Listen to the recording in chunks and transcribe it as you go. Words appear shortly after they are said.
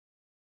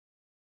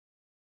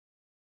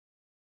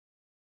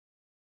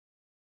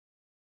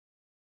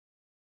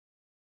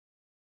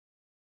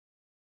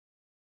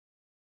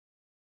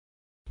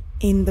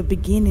In the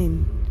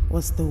beginning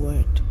was the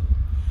Word,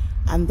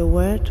 and the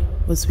Word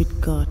was with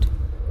God,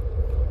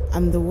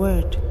 and the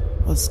Word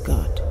was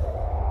God.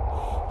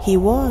 He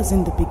was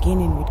in the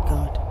beginning with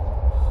God.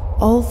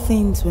 All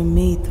things were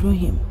made through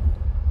him,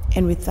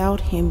 and without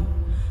him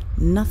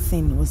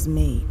nothing was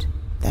made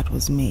that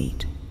was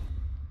made.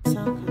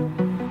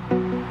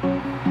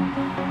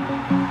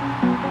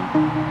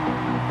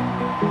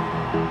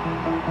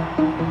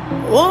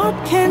 What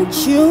can't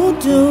you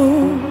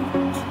do,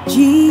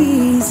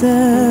 Jesus?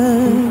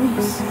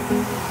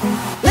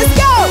 Let's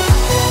go!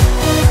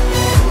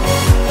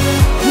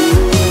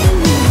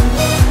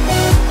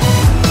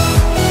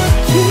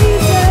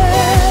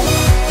 Jesus.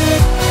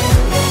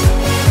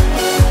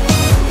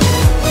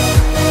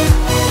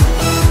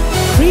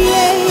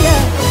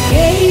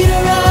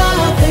 Creator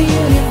of the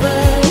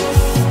universe.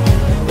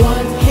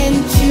 What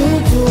can't you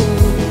do?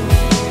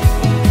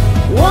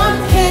 What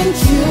can't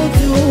you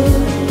do,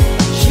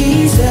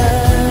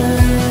 Jesus?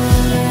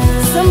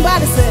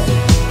 Somebody said,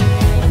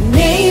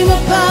 name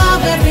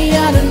above every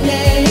other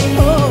name.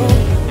 Oh,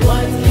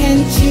 what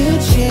can't you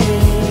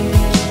change?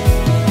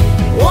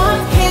 What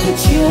can't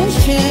you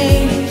change?